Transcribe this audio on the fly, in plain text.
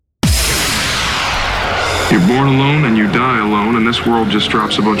You're born alone and you die alone, and this world just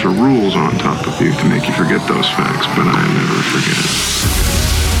drops a bunch of rules on top of you to make you forget those facts, but I never forget.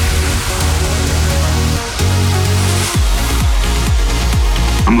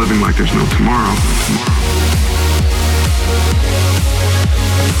 I'm living like there's no tomorrow.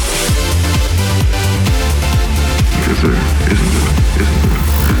 Because there isn't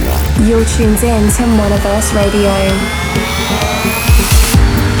there. You're tuned in to Monoverse Radio.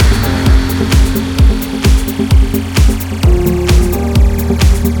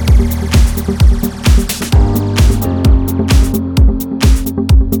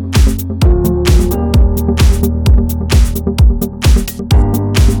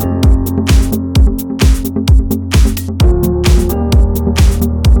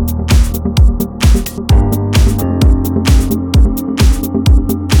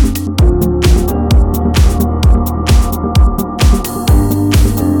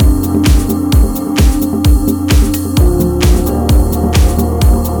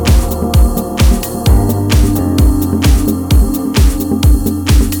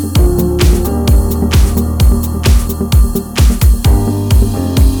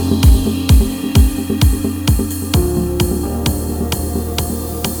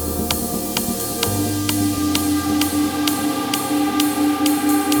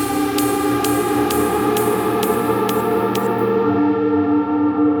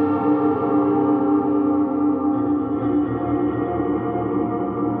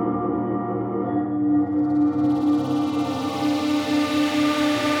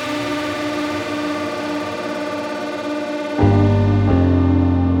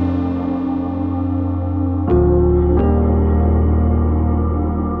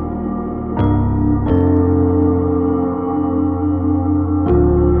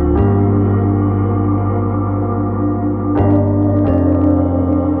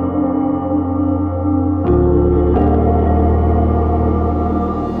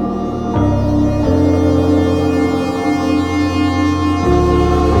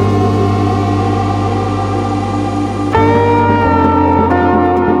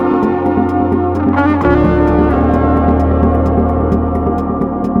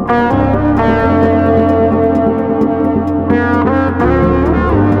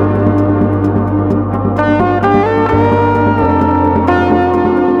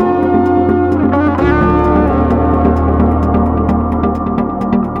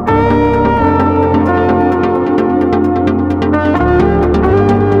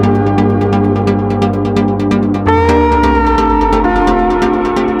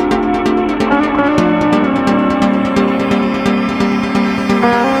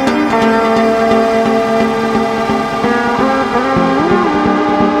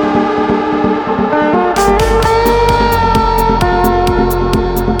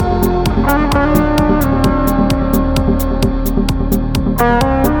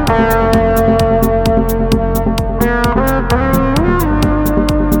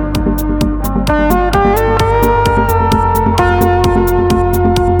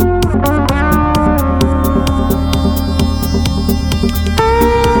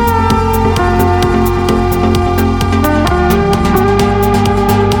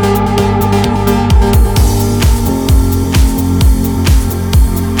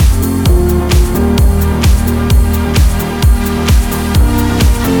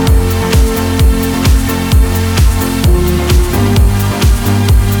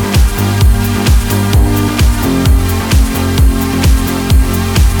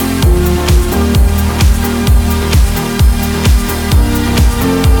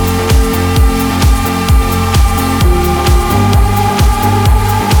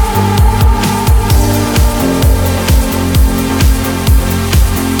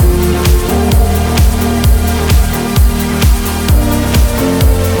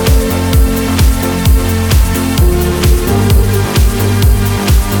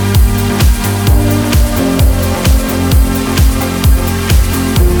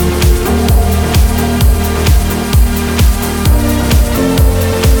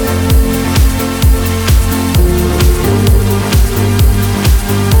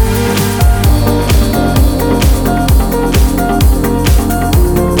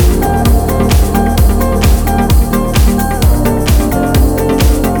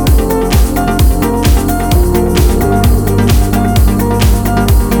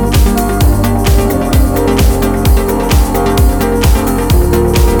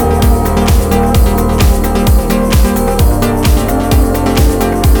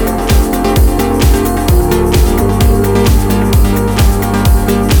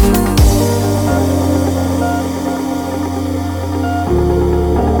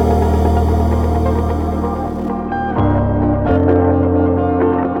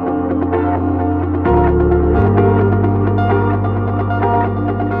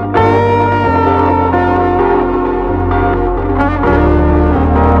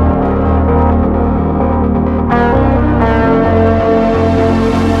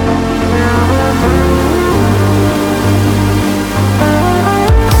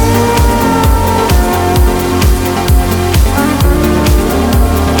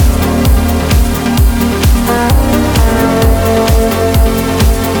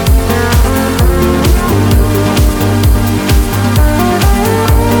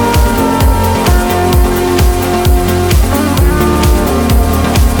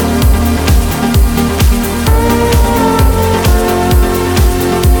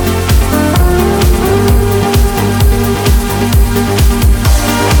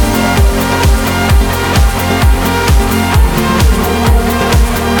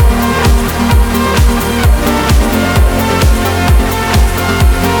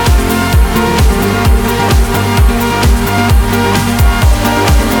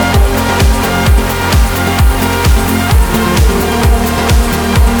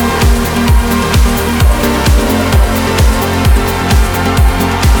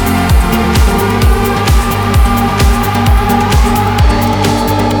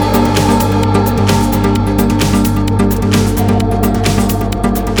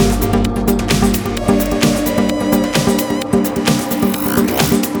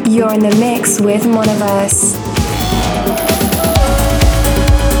 You're in the mix with Monoverse.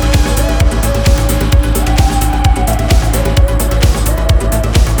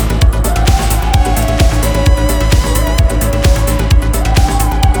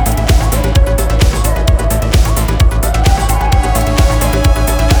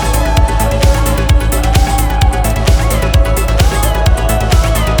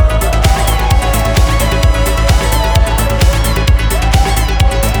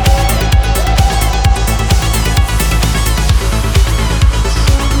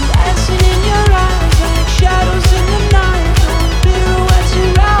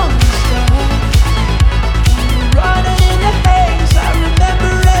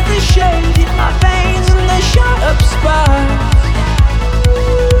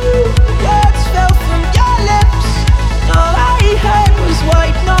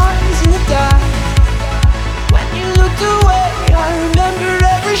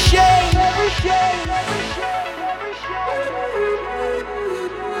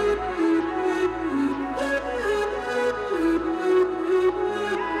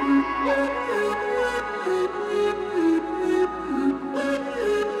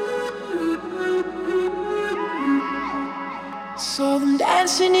 Saw them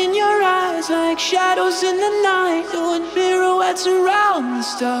dancing in your eyes like shadows in the night, doing pirouettes around the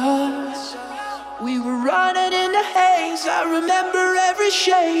stars. We were running in the haze, I remember every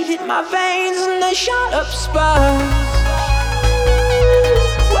shade hit my veins and they shot up sparks.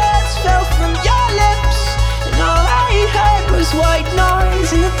 Words fell from your lips and all I heard was white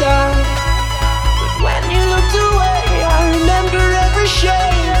noise in the dark. But when you looked away, I remember every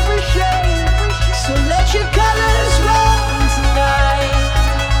shade. So let your colors run tonight.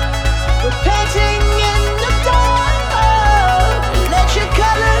 We're painting in the dark. Let your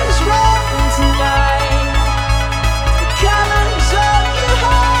colors run tonight. The colors of your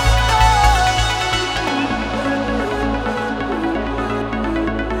heart.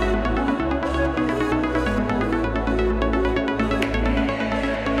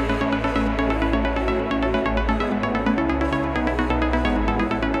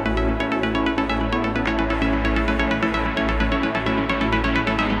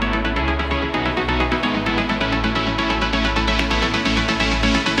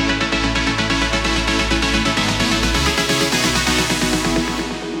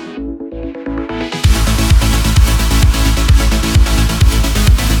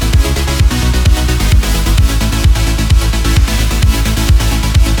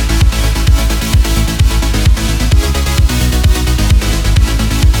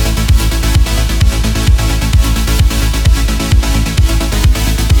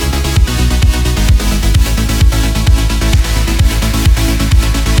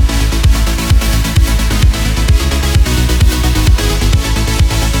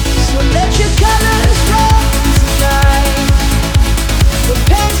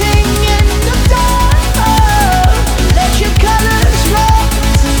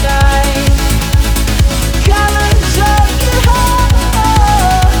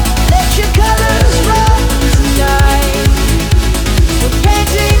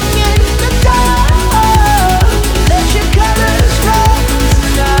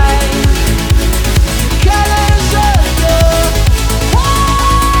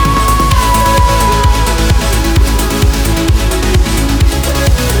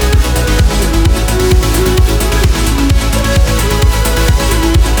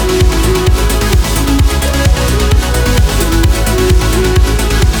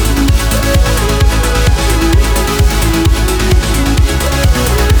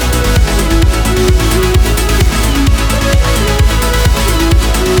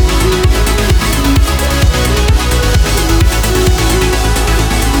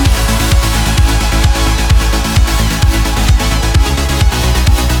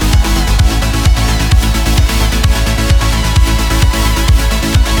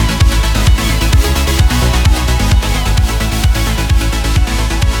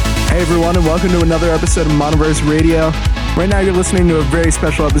 And welcome to another episode of Monoverse Radio. Right now you're listening to a very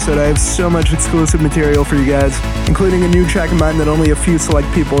special episode. I have so much exclusive material for you guys, including a new track of mine that only a few select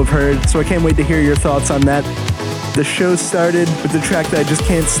people have heard, so I can't wait to hear your thoughts on that. The show started with the track that I just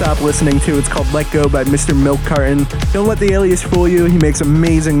can't stop listening to. It's called Let Go by Mr. Milk Carton. Don't let the alias fool you, he makes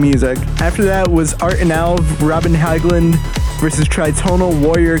amazing music. After that was Art and Alv, Robin Haglund versus Tritonal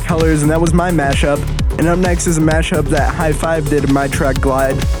Warrior Colors, and that was my mashup. And up next is a mashup that High Five did of my track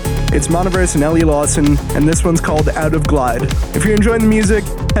Glide. It's Monoverse and Ellie Lawson, and this one's called Out of Glide. If you're enjoying the music,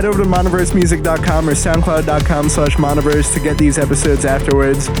 head over to monoversemusic.com or soundcloud.com/monoverse to get these episodes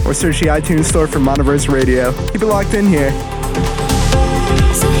afterwards, or search the iTunes store for Monoverse Radio. Keep it locked in here.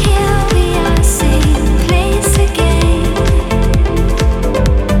 So here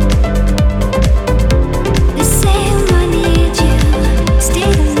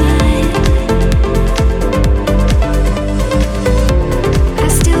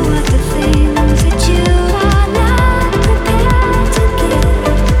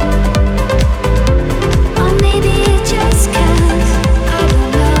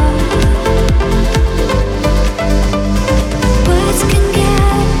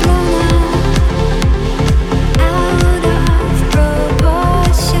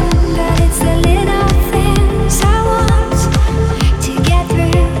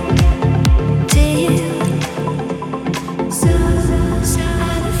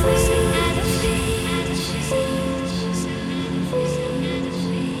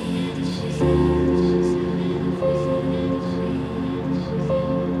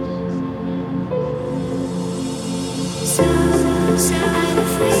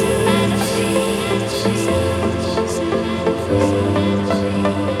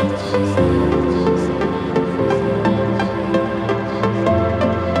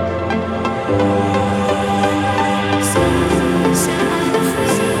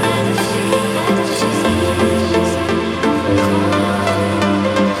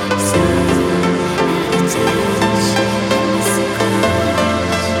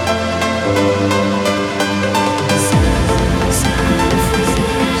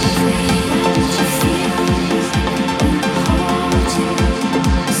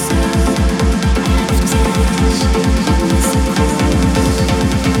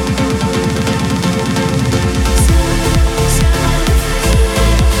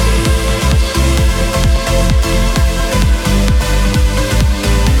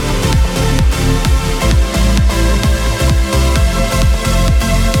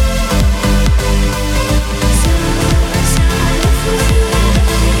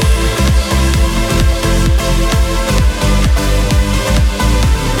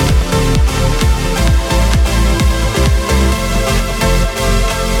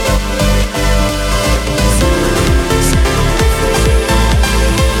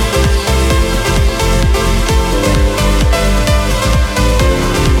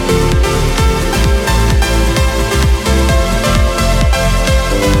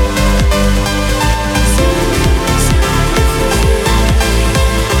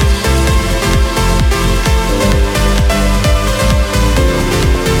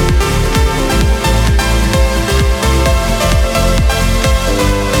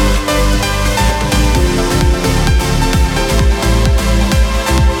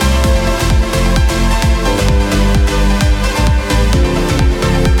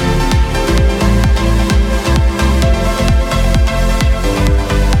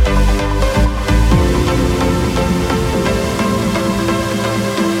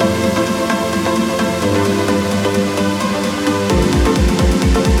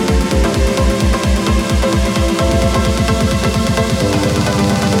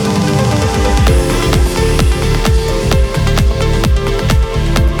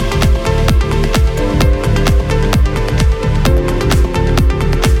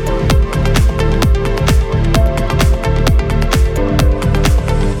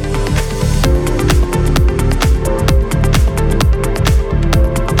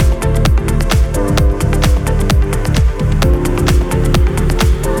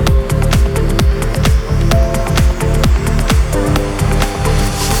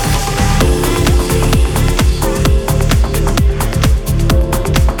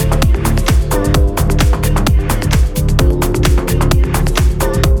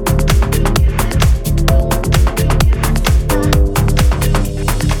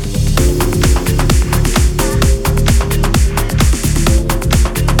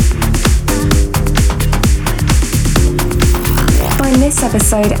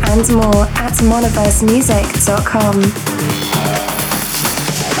episode and more at monoversemusic.com.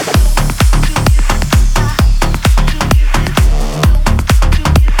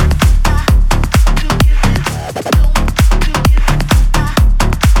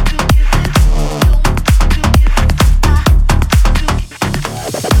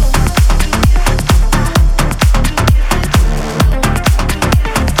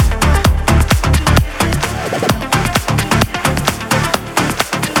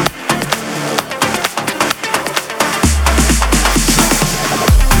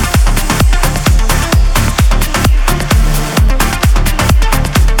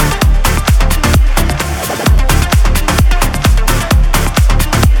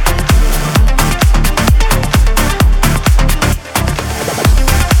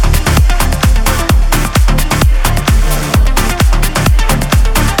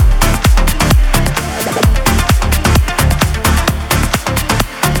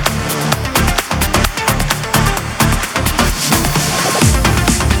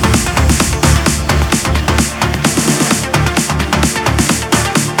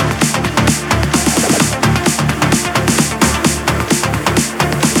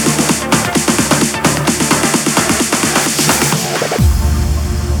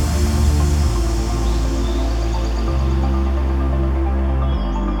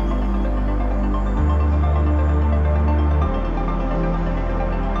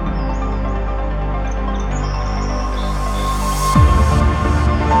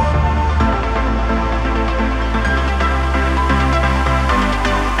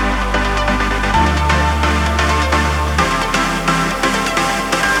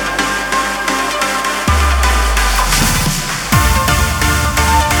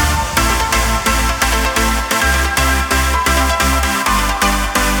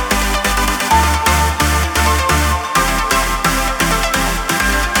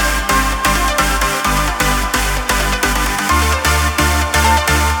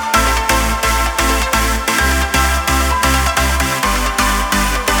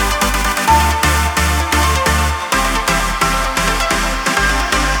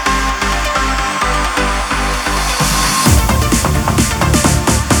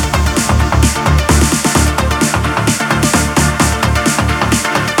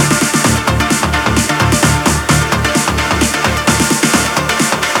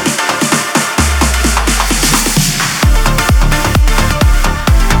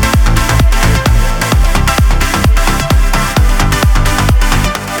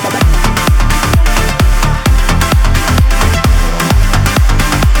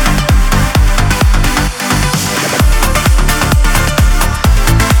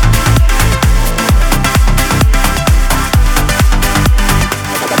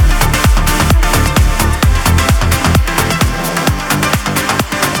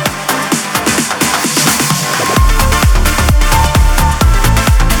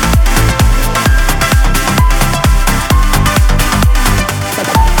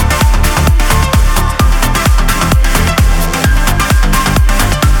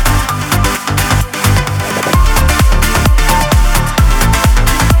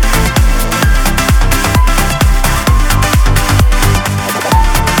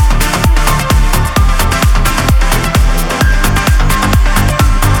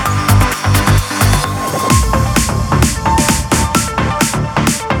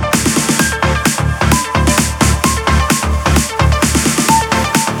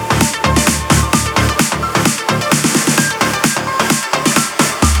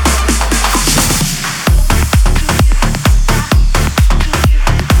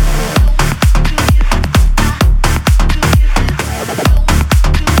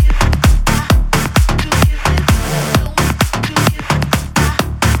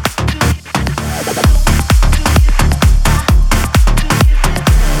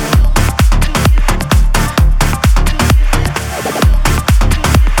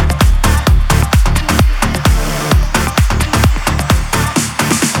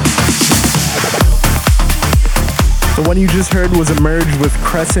 The one you just heard was Emerge with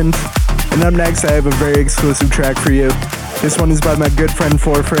Crescent. And up next, I have a very exclusive track for you. This one is by my good friend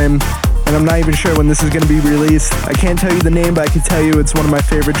Four Frame, and I'm not even sure when this is going to be released. I can't tell you the name, but I can tell you it's one of my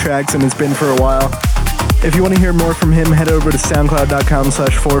favorite tracks, and it's been for a while. If you want to hear more from him, head over to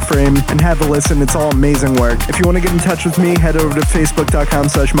soundcloud.com/4frame and have a listen. It's all amazing work. If you want to get in touch with me, head over to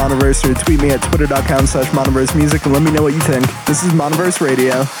facebook.com/monoverse or tweet me at twitter.com/monoversemusic and let me know what you think. This is Monoverse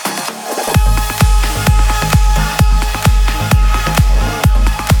Radio.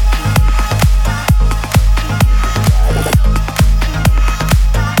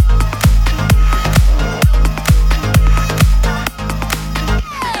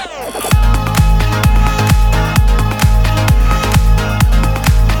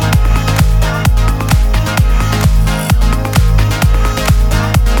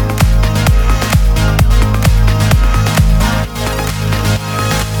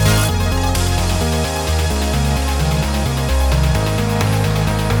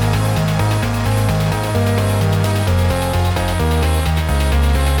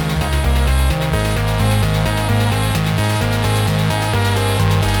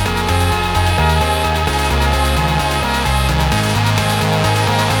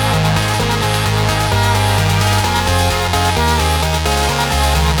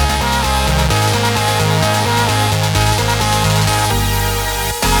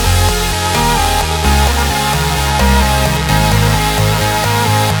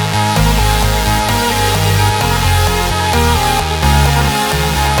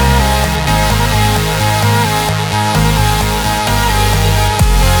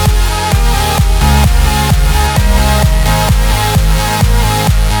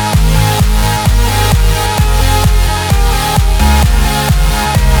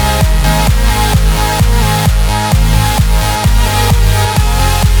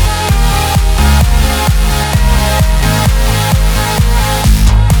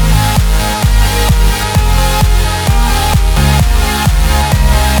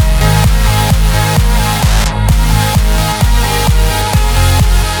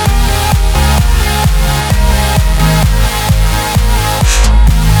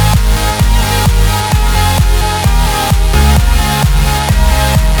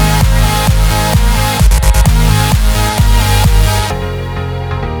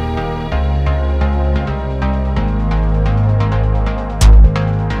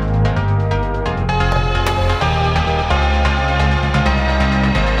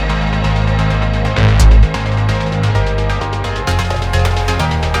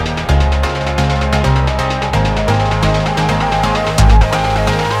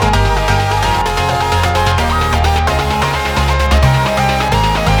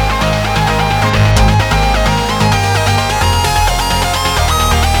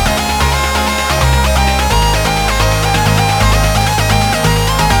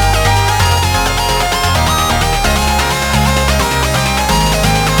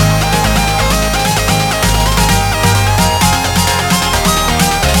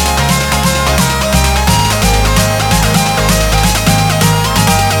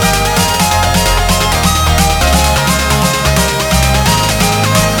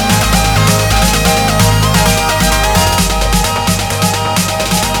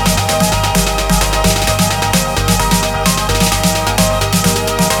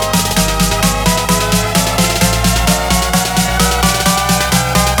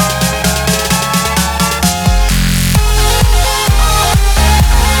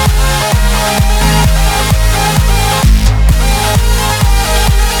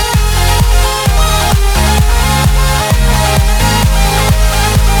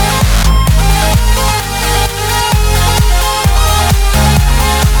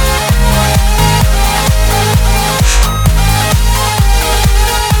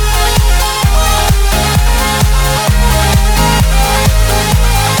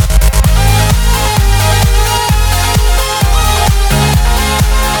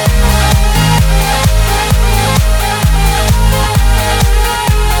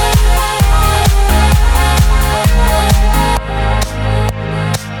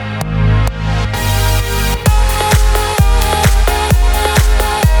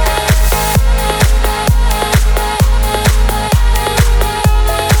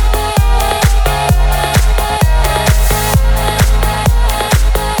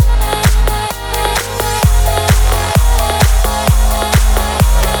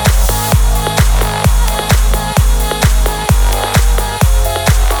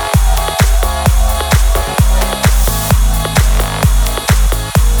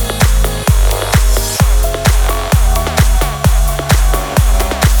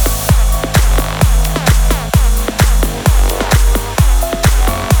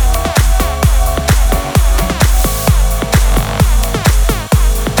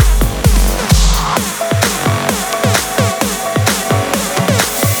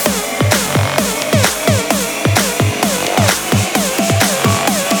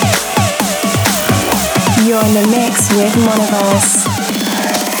 You're in the mix with Monoverse.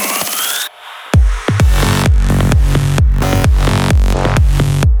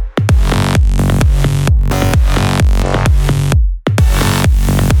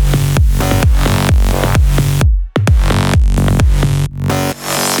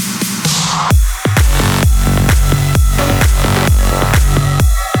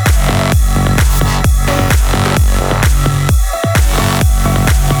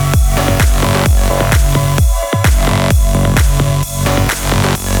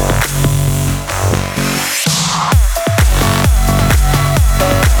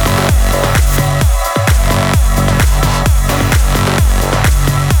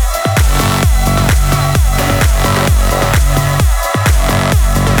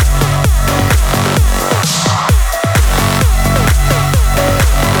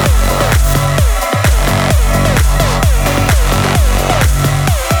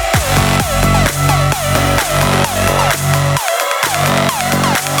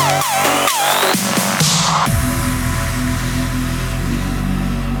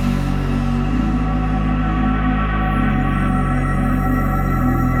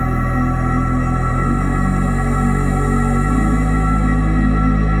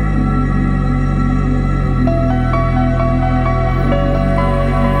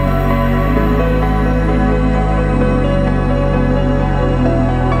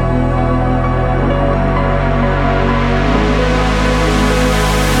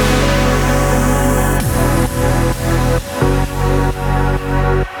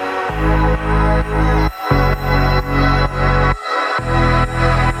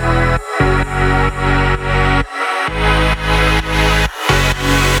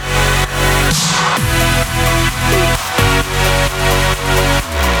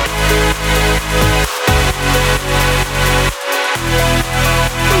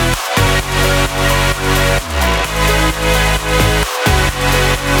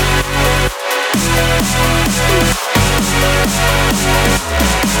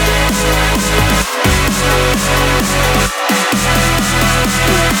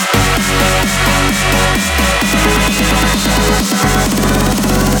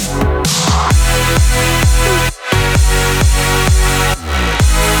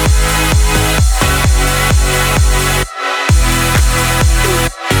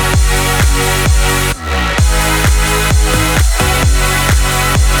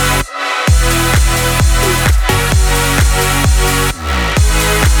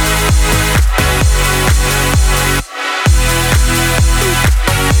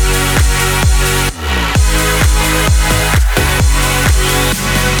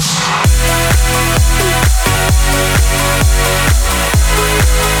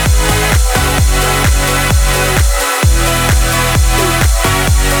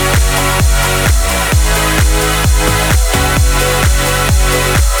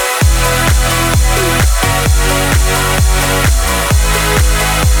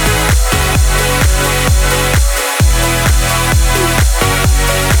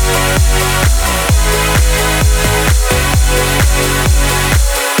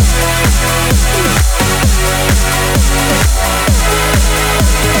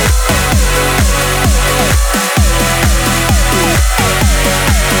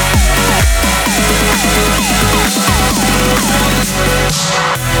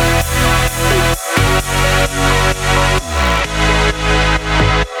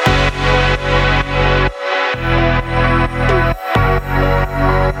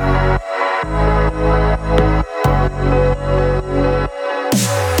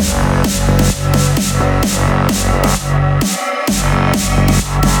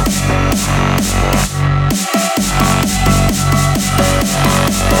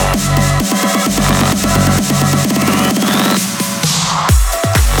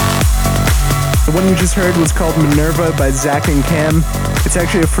 The one you just heard was called Minerva by Zach and Cam. It's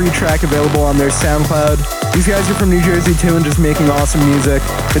actually a free track available on their SoundCloud. These guys are from New Jersey too and just making awesome music.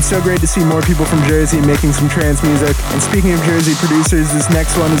 It's so great to see more people from Jersey making some trance music. And speaking of Jersey producers, this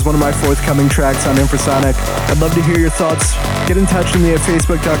next one is one of my forthcoming tracks on Infrasonic. I'd love to hear your thoughts. Get in touch with me at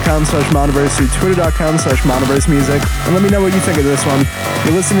facebook.com/Monoverse or twitter.com/Monoverse Music and let me know what you think of this one.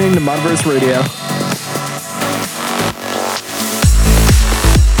 You're listening to Monoverse Radio.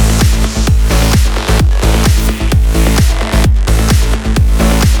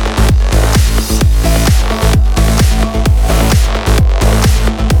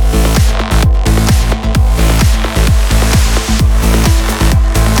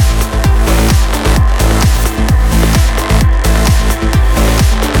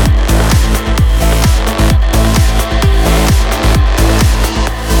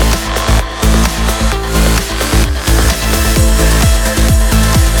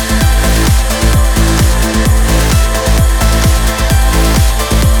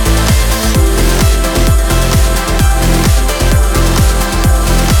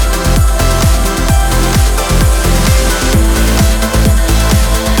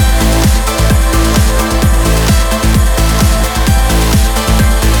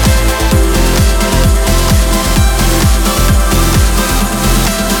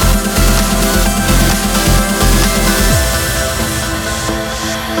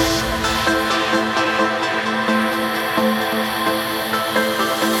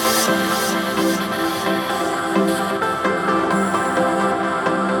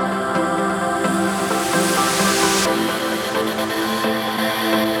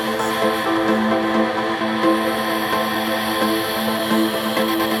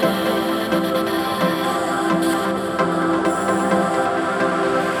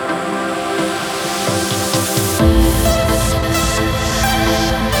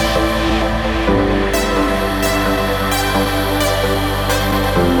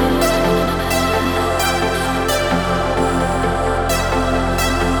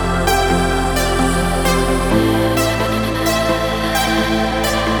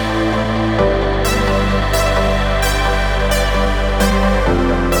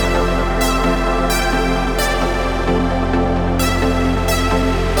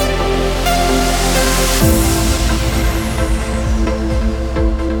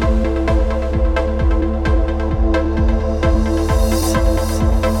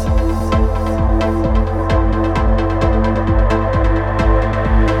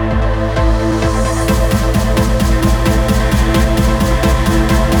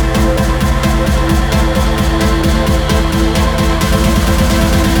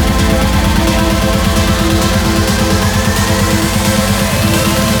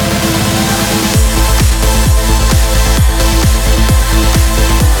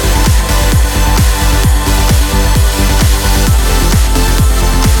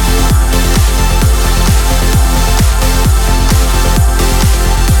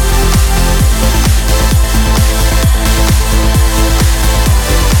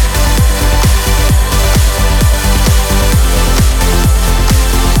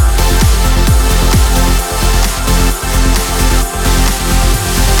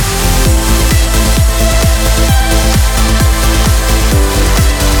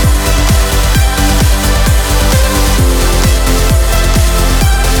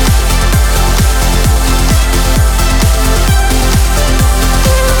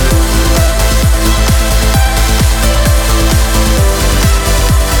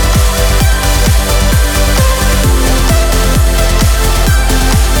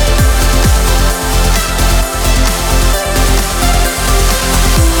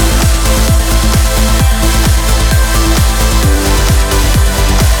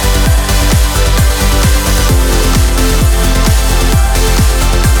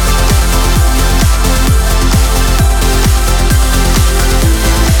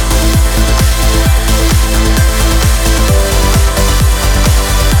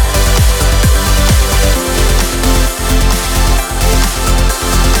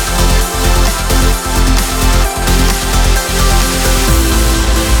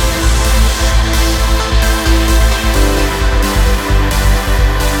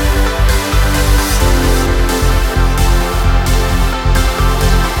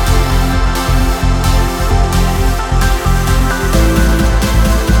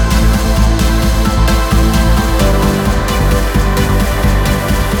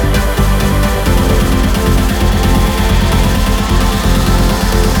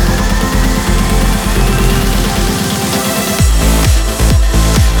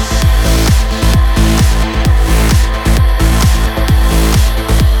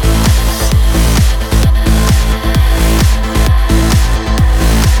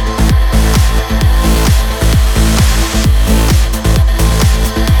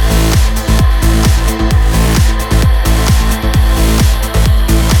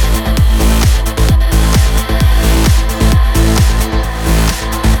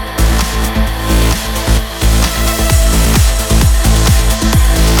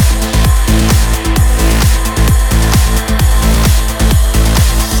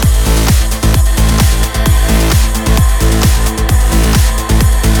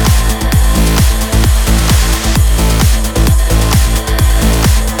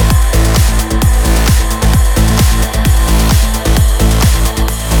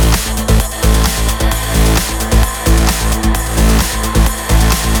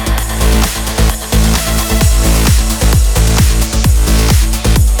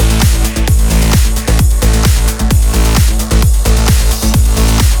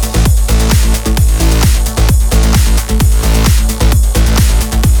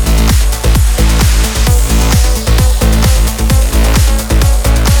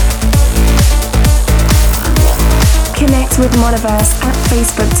 Connect with Monoverse at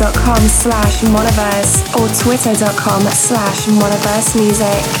facebook.com/Monoverse or twitter.com/Monoverse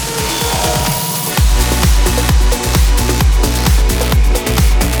Music.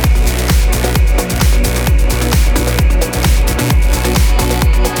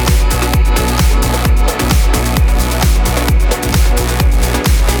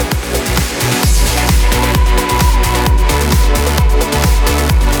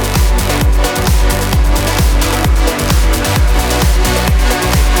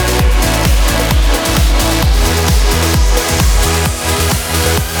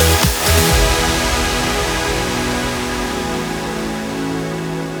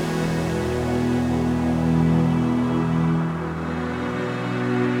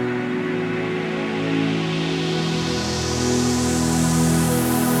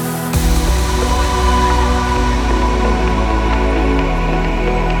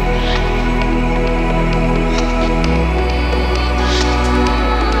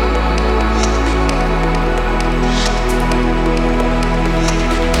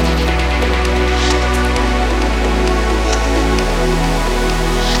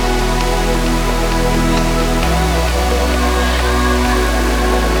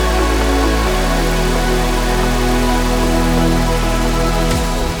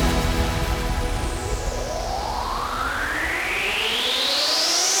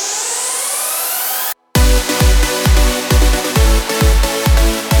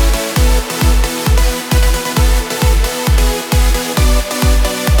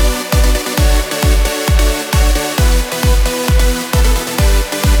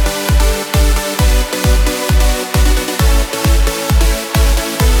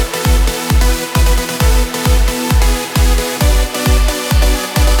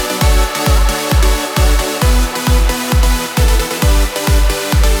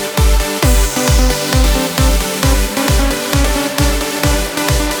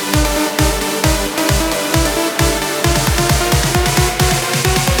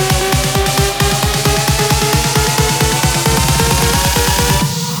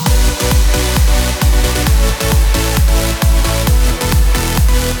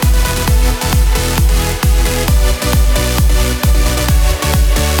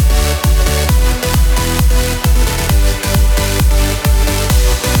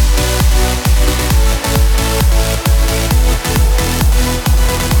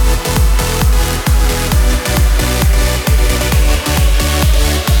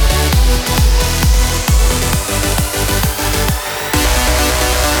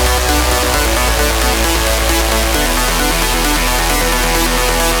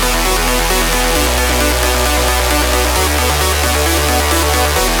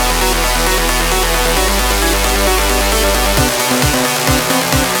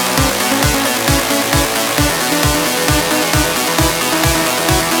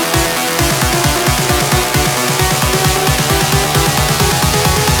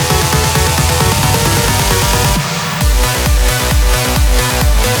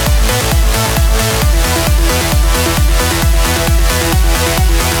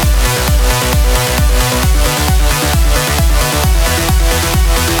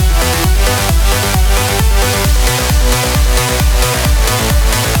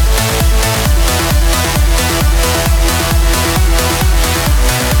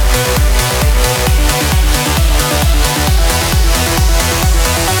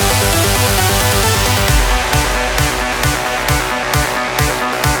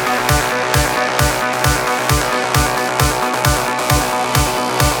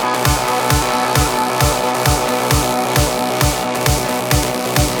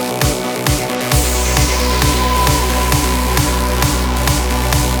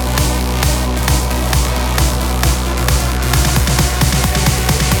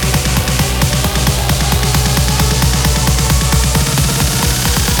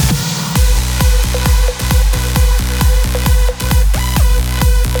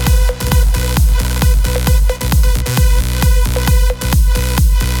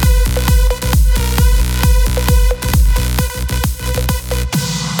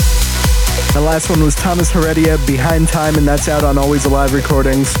 The last one was Thomas Heredia, Behind Time, and that's out on Always Alive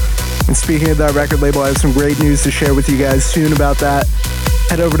Recordings. And speaking of that record label, I have some great news to share with you guys soon about that.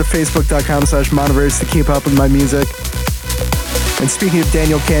 Head over to facebook.com/Monoverse to keep up with my music. And speaking of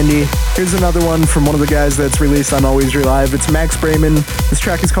Daniel Kandi, here's another one from one of the guys that's released on Always Relive. It's Max Brayman. This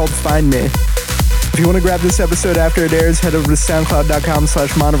track is called Find Me. If you want to grab this episode after it airs, head over to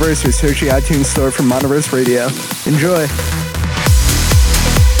soundcloud.com/Monoverse or search the iTunes store for Monoverse Radio. Enjoy.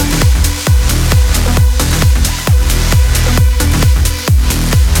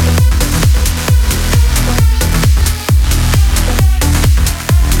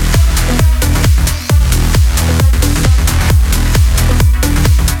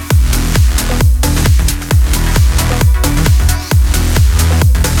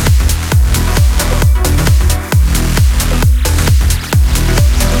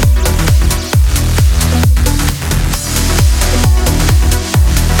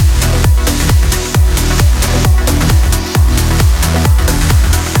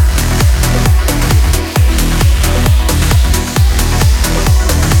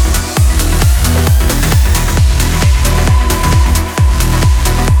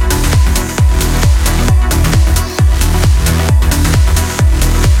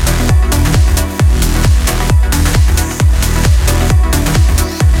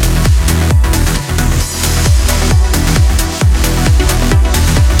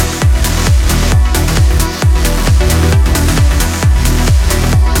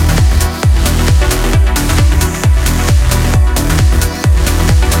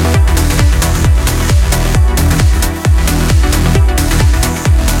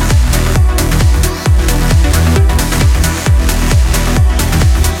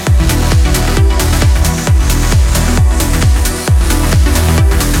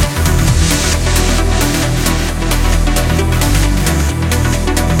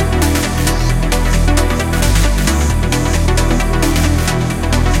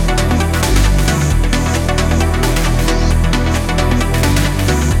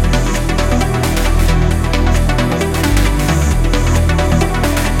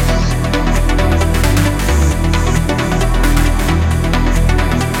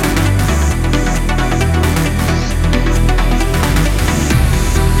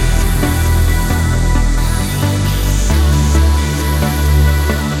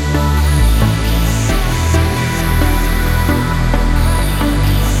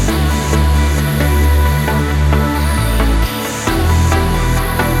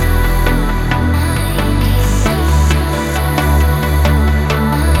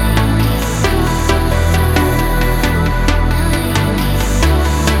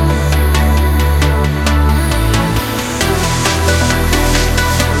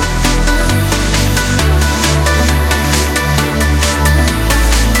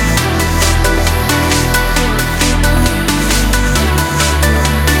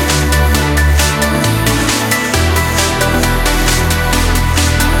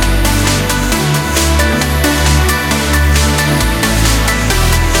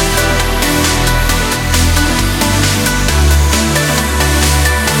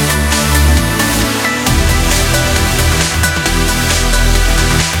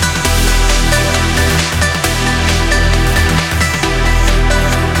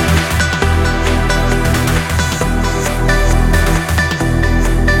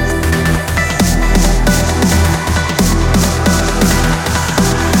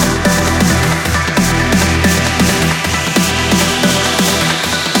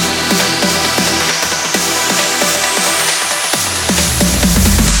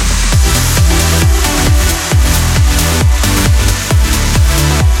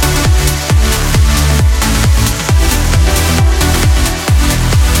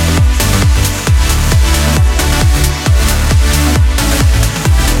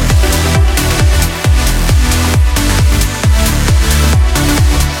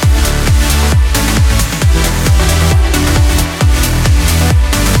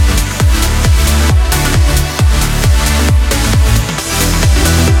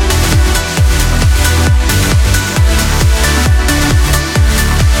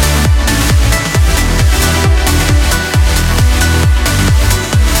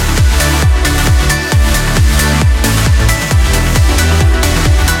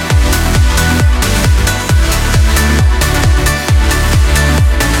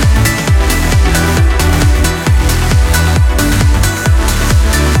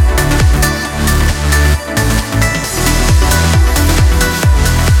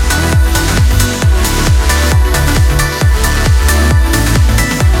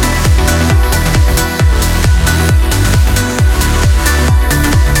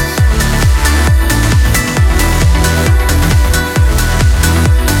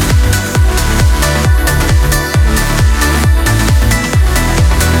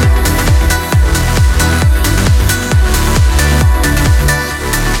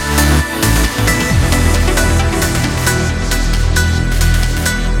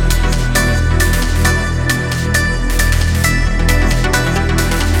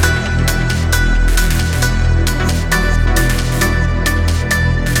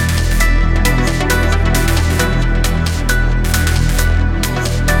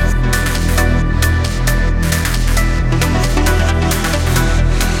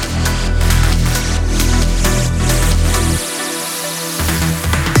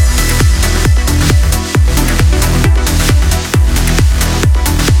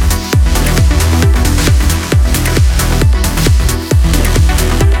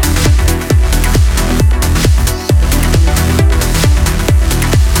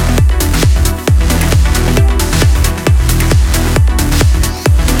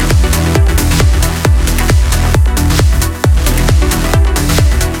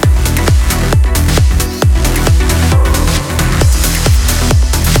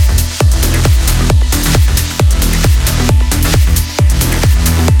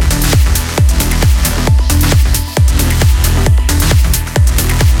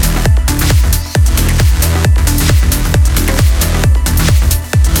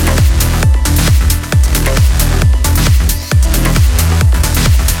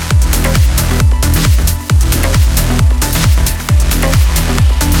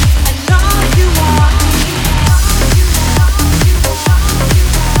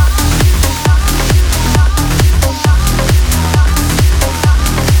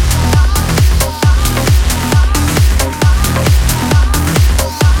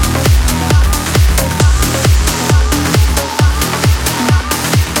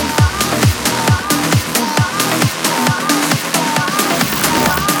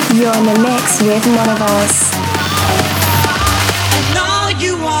 You're in the mix with Monoverse. I know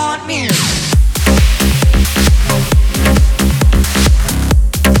you want me.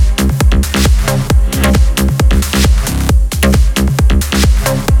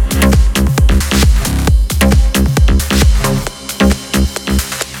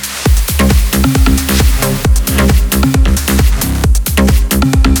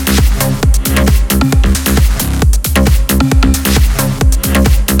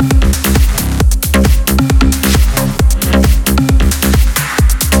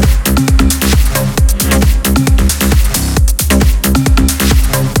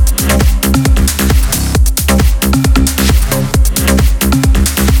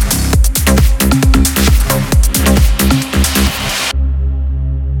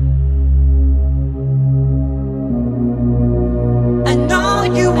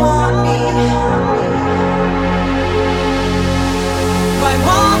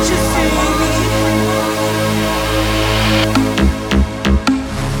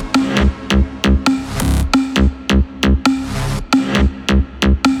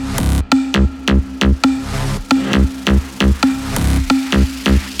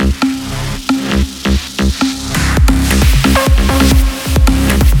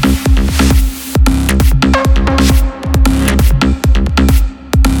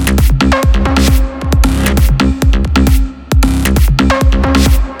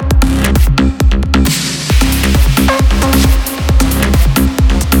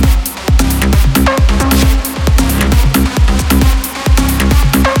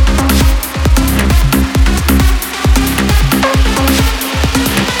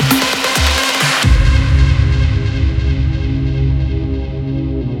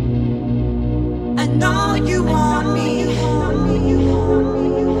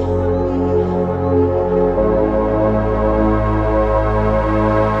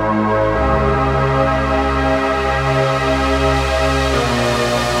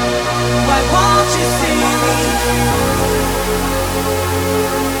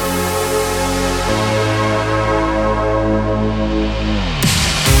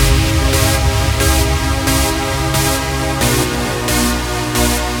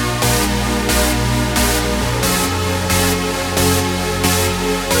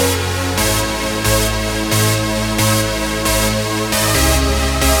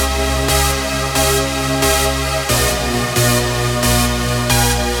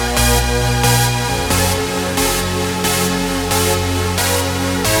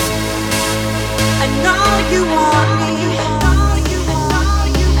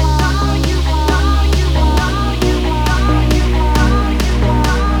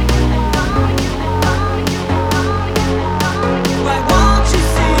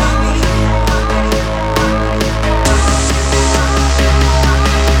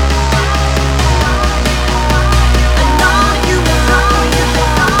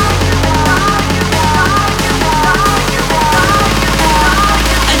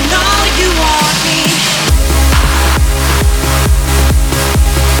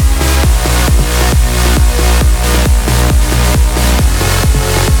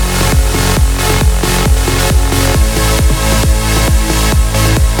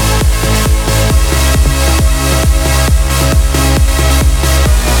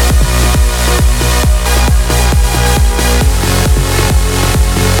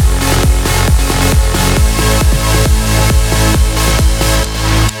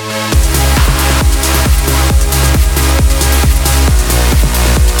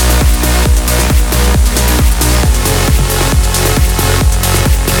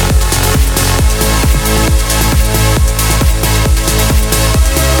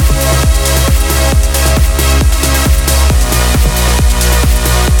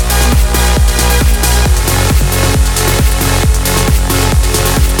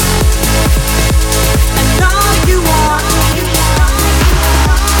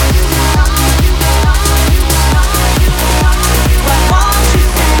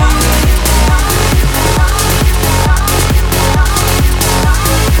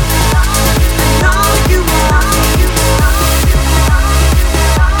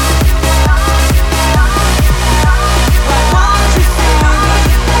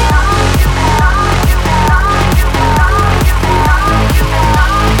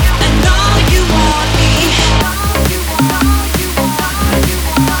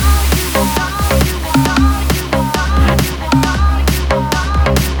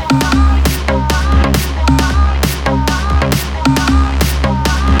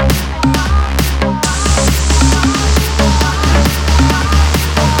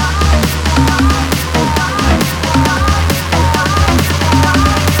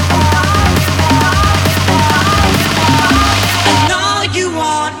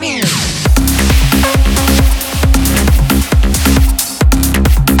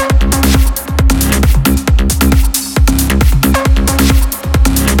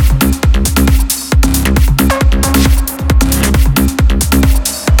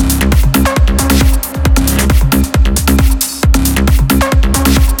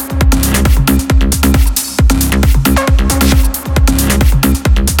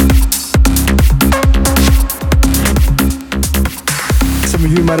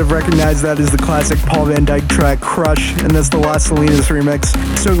 Some of you might have recognized that as the classic Paul Van Dyk track Crush, and that's the Las Salinas remix.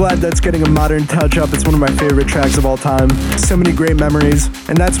 So glad that's getting a modern touch up. It's one of my favorite tracks of all time. So many great memories,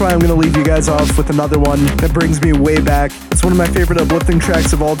 and that's why I'm going to leave you guys off with another one that brings me way back. It's one of my favorite uplifting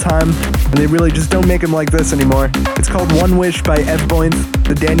tracks of all time, and they really just don't make them like this anymore. It's called One Wish by Ev Bointh,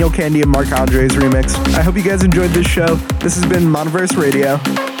 the Daniel Kandi and Mark Andres remix. I hope you guys enjoyed this show. This has been Monoverse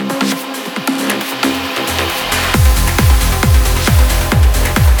Radio.